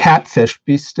very large. Catfish,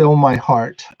 be still my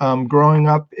heart. Growing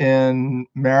up in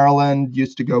Maryland,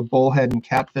 used to go bullhead and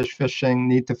catfish fishing.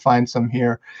 Need to find some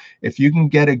here. If you can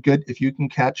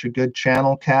catch a good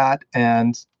channel cat,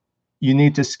 and you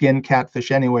need to skin catfish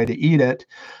anyway to eat it.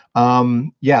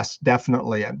 Yes,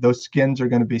 definitely. Those skins are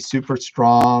going to be super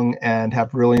strong and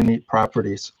have really neat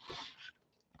properties.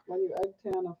 When you egg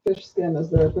tan a fish skin, is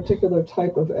there a particular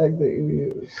type of egg that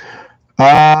you use?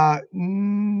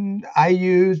 I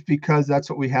use, because that's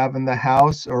what we have in the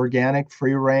house, organic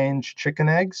free-range chicken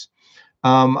eggs.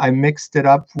 I mixed it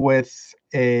up with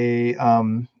a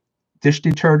dish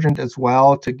detergent as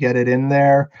well to get it in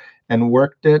there, and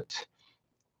worked it.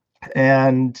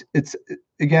 And it's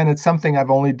something I've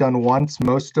only done once.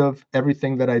 Most of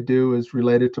everything that I do is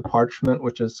related to parchment,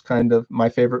 which is kind of my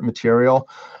favorite material.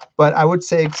 But I would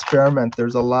say experiment.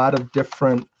 There's a lot of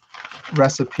different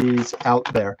recipes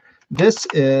out there. This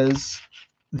is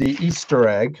the Easter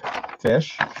egg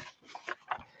fish.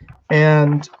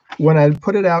 And when I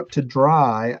put it out to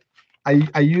dry,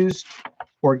 I used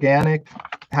organic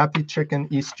Happy Chicken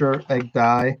Easter egg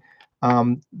dye.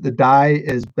 The dye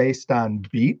is based on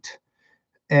beet,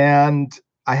 and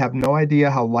I have no idea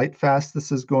how light fast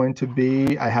this is going to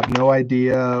be. I have no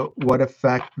idea what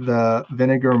effect the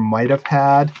vinegar might have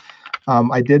had.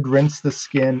 I did rinse the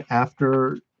skin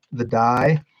after the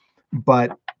dye,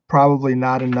 but probably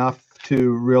not enough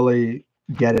to really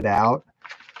get it out.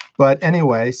 But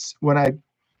anyways, when I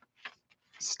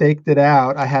staked it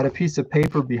out, I had a piece of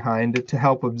paper behind it to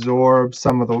help absorb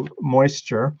some of the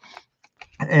moisture.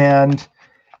 And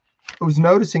I was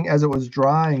noticing as it was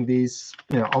drying these,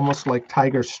 almost like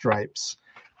tiger stripes,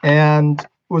 and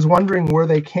was wondering where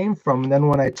they came from. And then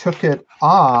when I took it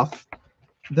off,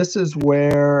 this is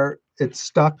where it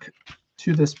stuck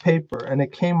to this paper, and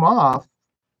it came off,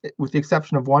 with the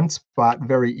exception of one spot,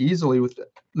 very easily, with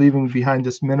leaving behind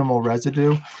just minimal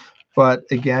residue. But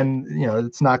again,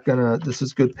 it's not gonna, this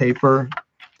is good paper,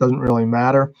 doesn't really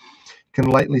matter. You can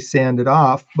lightly sand it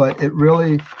off, but it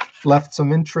really left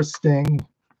some interesting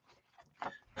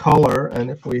color.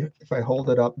 And if I hold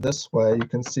it up this way, you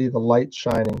can see the light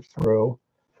shining through.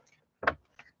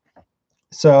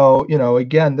 So,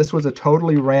 again, this was a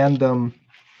totally random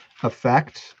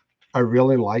effect. I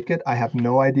really like it. I have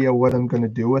no idea what I'm going to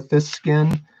do with this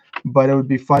skin, but it would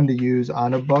be fun to use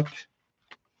on a book.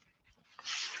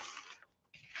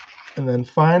 And then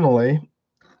finally,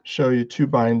 show you two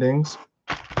bindings,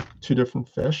 two different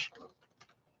fish.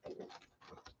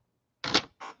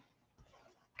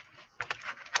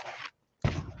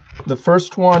 The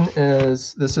first one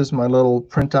is, this is my little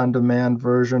print-on-demand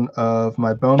version of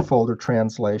my bone folder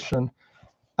translation.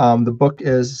 The book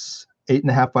is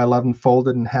 8.5 by 11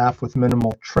 folded in half with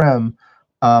minimal trim.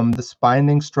 This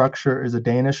binding structure is a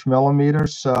Danish millimeter,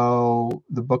 so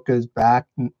the book is back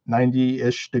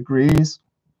 90-ish degrees.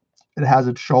 It has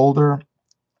its shoulder.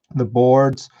 The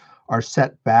boards are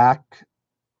set back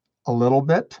a little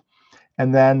bit.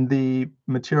 and then the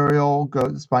material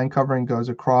goes, spine covering goes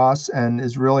across and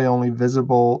is really only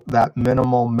visible that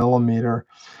minimal millimeter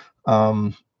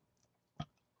on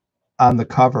the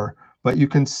cover. But you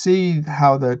can see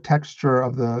how the texture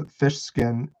of the fish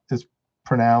skin is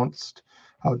pronounced,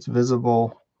 how it's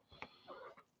visible.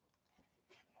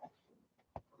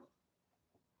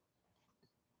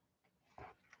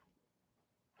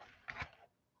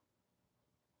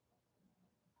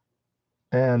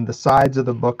 And the sides of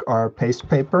the book are paste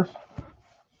paper.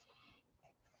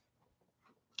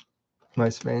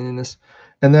 Nice veininess.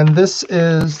 And then this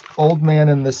is Old Man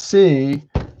in the Sea,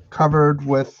 covered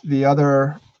with the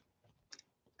other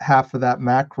half of that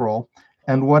mackerel.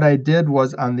 And what I did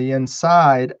was on the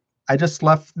inside, I just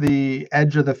left the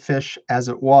edge of the fish as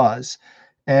it was.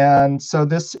 And so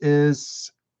this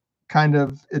is kind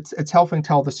of, it's helping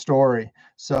tell the story.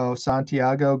 So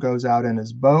Santiago goes out in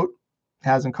his boat,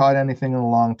 hasn't caught anything in a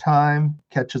long time,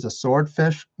 catches a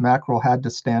swordfish. Mackerel had to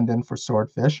stand in for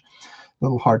swordfish. A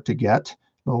little hard to get,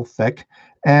 a little thick.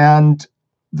 And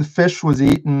the fish was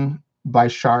eaten by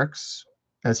sharks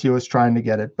as he was trying to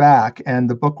get it back. And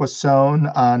the book was sewn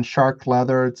on shark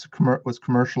leather. It was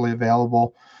commercially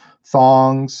available.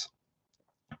 Thongs.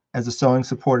 As a sewing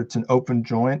support, it's an open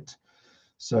joint,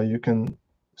 so you can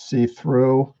see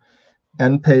through.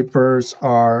 End papers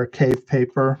are cave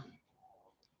paper,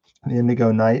 the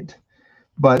indigo night.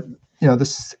 But you know,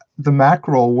 the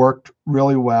mackerel worked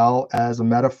really well as a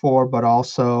metaphor, but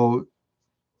also,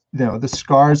 you know, the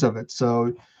scars of it.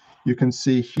 So you can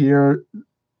see here,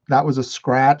 that was a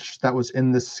scratch that was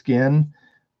in the skin.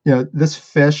 You know, this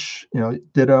fish, you know,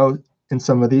 ditto in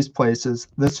some of these places,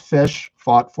 this fish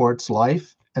fought for its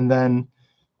life, and then,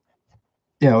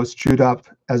 you know, it was chewed up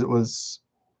as it was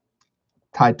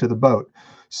tied to the boat.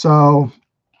 So,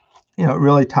 you know, it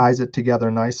really ties it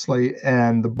together nicely.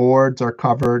 And the boards are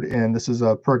covered in, this is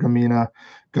a pergamena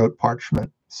goat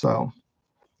parchment. So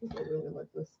I really like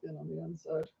the skin on the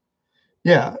inside.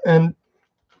 yeah, and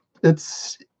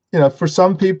it's, you know, for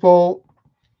some people,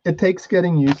 it takes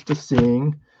getting used to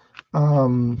seeing.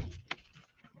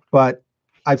 But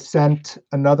I've sent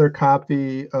another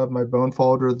copy of my bone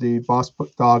folder, the Boss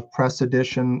Dog Press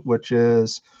Edition, which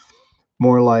is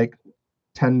more like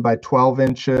 10 by 12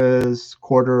 inches,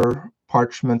 quarter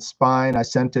parchment spine. I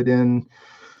sent it in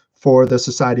for the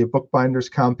Society of Bookbinders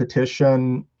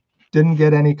competition. Didn't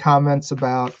get any comments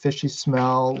about fishy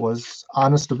smell, was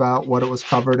honest about what it was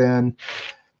covered in.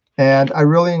 And I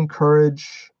really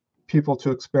encourage people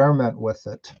to experiment with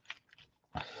it.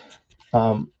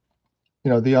 You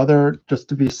know, the other, just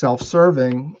to be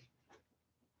self-serving,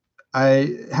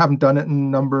 I haven't done it in a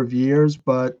number of years,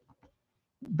 but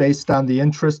based on the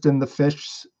interest in the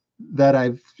fish that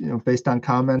I've, you know, based on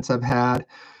comments I've had,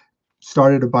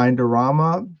 started a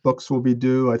bindorama. Books will be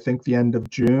due, I think, the end of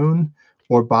June,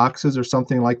 or boxes or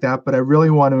something like that. But I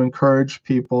really want to encourage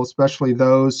people, especially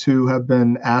those who have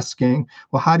been asking,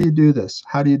 well, how do you do this?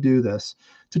 How do you do this?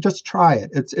 To just try it.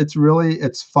 It's really,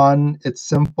 it's fun. It's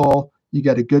simple. You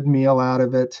get a good meal out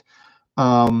of it.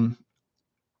 You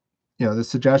know, the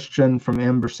suggestion from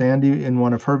Amber Sandy in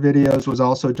one of her videos was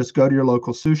also just go to your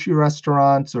local sushi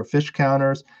restaurants or fish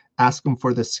counters, ask them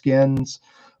for the skins.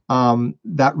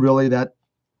 That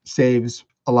saves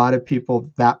a lot of people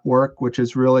that work, which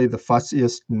is really the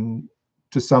fussiest and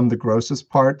to some the grossest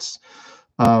parts.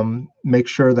 Make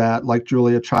sure that, like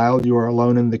Julia Child, you are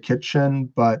alone in the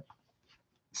kitchen, but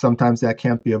sometimes that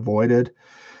can't be avoided.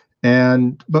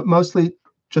 But mostly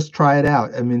just try it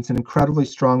out. I mean, it's an incredibly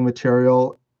strong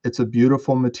material. It's a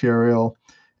beautiful material,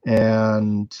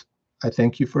 and I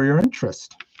thank you for your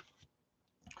interest.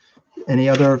 Any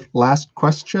other last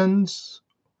questions?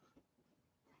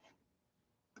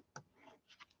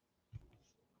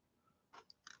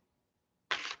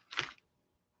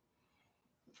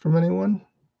 From anyone?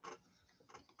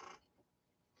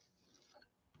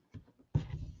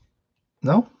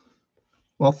 No?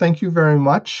 Well, thank you very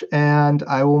much, and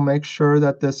I will make sure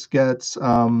that this gets,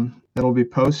 it'll be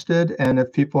posted, and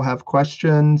if people have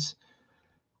questions,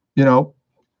 you know,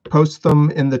 post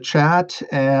them in the chat.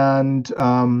 And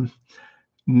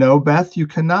no, Beth, you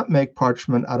cannot make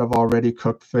parchment out of already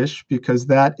cooked fish, because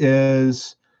that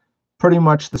is pretty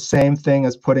much the same thing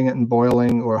as putting it in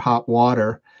boiling or hot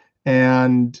water,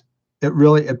 and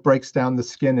it breaks down the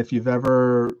skin. If you've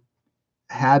ever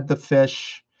had the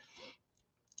fish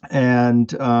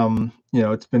and you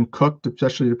know, it's been cooked,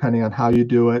 especially depending on how you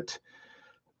do it,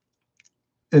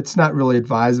 it's not really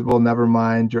advisable. Never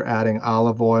mind you're adding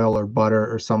olive oil or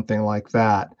butter or something like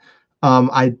that.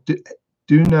 I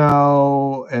do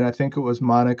know, and I think it was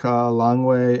Monica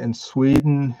Langway in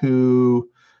Sweden who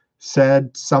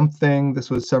said something, this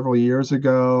was several years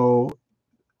ago,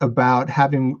 about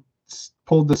having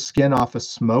pulled the skin off a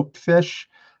smoked fish.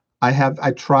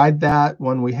 I tried that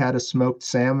when we had a smoked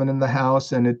salmon in the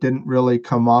house, and it didn't really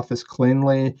come off as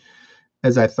cleanly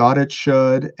as I thought it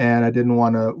should, and I didn't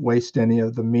want to waste any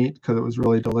of the meat because it was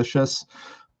really delicious.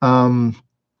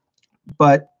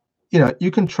 But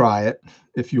you can try it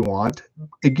if you want.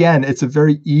 Again, it's a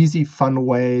very easy, fun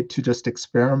way to just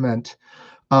experiment.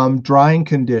 Drying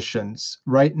conditions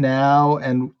right now,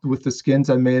 and with the skins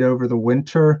I made over the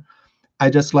winter, I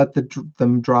just let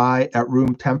them dry at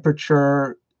room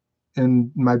temperature.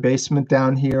 In my basement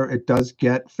down here, it does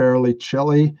get fairly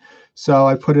chilly, so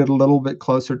I put it a little bit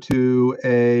closer to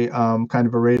a kind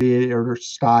of a radiator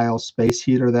style space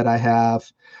heater that I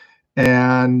have,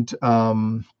 and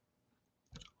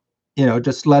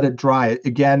just let it dry.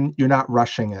 Again, you're not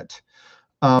rushing it.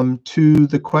 To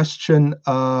the question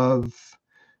of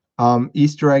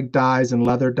Easter egg dyes and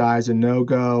leather dyes a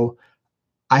no-go,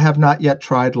 I have not yet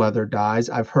tried leather dyes.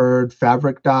 I've heard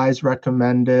fabric dyes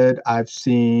recommended. I've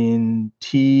seen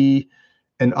tea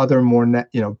and other more,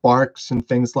 barks and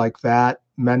things like that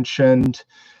mentioned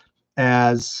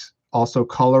as also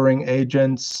coloring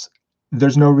agents.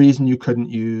 There's no reason you couldn't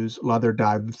use leather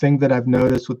dye. The thing that I've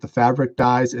noticed with the fabric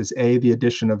dyes is A, the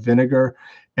addition of vinegar,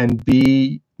 and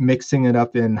B, mixing it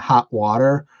up in hot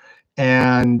water.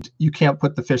 And you can't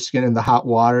put the fish skin in the hot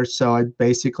water, so I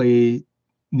basically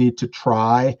need to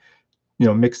try,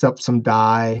 mix up some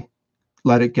dye,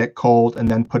 let it get cold, and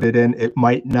then put it in. It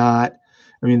might not,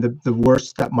 the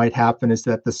worst that might happen is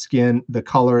that the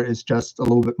color is just a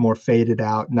little bit more faded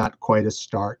out, not quite as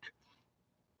stark.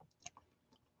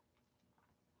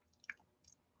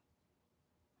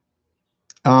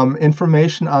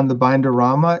 Information on the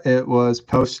Binderama, it was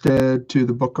posted to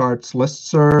the Book Arts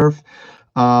listserv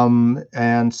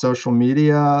and social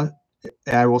media.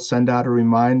 I will send out a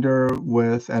reminder and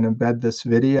embed this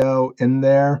video in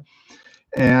there.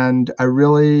 And I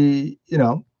really,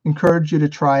 encourage you to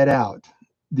try it out.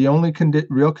 The only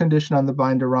real condition on the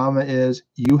Binderama is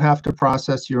you have to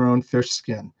process your own fish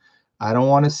skin. I don't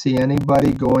want to see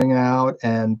anybody going out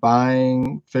and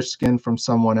buying fish skin from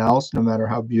someone else, no matter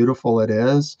how beautiful it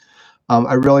is.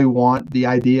 I really want, the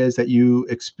idea is that you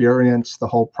experience the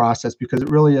whole process, because it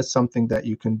really is something that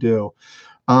you can do.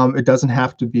 It doesn't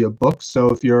have to be a book. So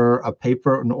if you're a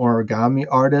paper and origami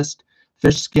artist,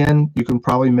 fish skin, you can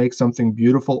probably make something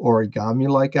beautiful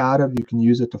origami-like out of. You can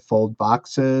use it to fold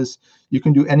boxes. You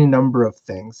can do any number of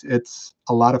things. It's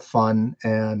a lot of fun.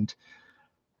 And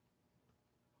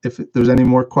if there's no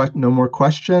more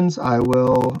questions, I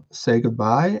will say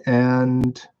goodbye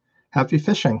and happy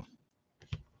fishing.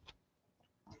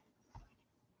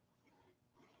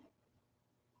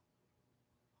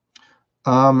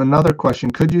 Another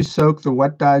question, could you soak the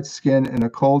wet dyed skin in a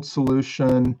cold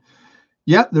solution?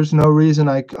 Yeah, there's no reason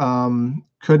I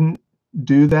couldn't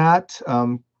do that.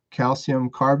 Calcium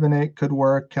carbonate could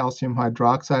work. Calcium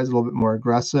hydroxide is a little bit more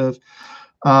aggressive.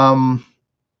 I'll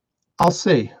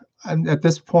see. At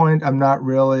this point, I'm not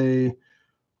really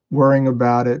worrying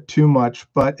about it too much.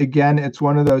 But again, it's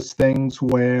one of those things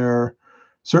where,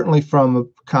 certainly from a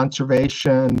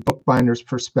conservation bookbinder's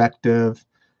perspective,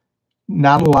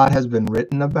 not a lot has been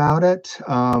written about it.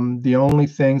 The only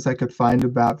things I could find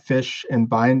about fish and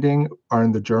binding are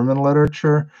in the German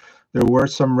literature. There were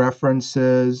some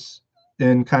references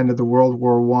in kind of the World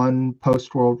War I,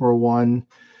 post-World War I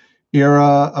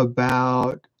era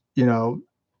about,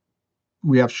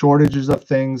 we have shortages of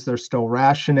things, they're still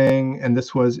rationing, and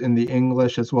this was in the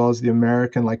English as well as the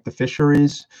American, like the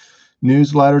fisheries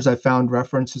newsletters. I found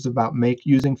references about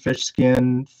using fish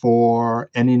skin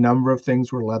for any number of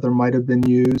things where leather might have been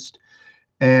used.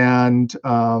 And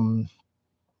but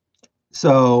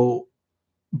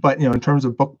in terms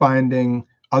of bookbinding,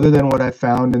 other than what I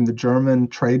found in the German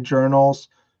trade journals,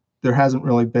 there hasn't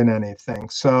really been anything.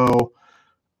 So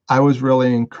I was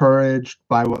really encouraged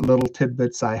by what little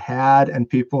tidbits I had, and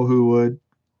people who would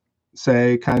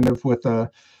say, kind of with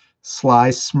a sly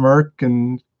smirk,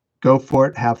 and go for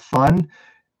it, have fun.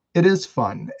 It is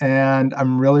fun, and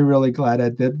I'm really, really glad I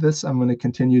did this. I'm going to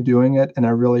continue doing it, and I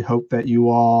really hope that you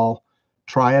all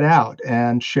try it out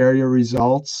and share your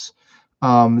results.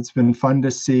 It's been fun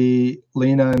to see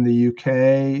Lena in the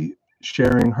UK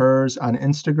sharing hers on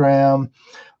Instagram.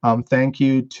 Thank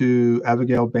you to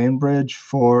Abigail Bainbridge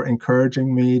for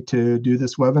encouraging me to do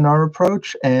this webinar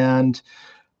approach, and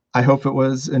I hope it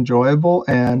was enjoyable,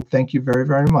 and thank you very,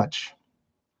 very much.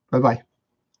 Bye-bye.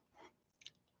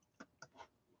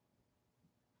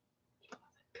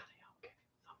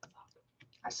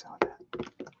 I saw that.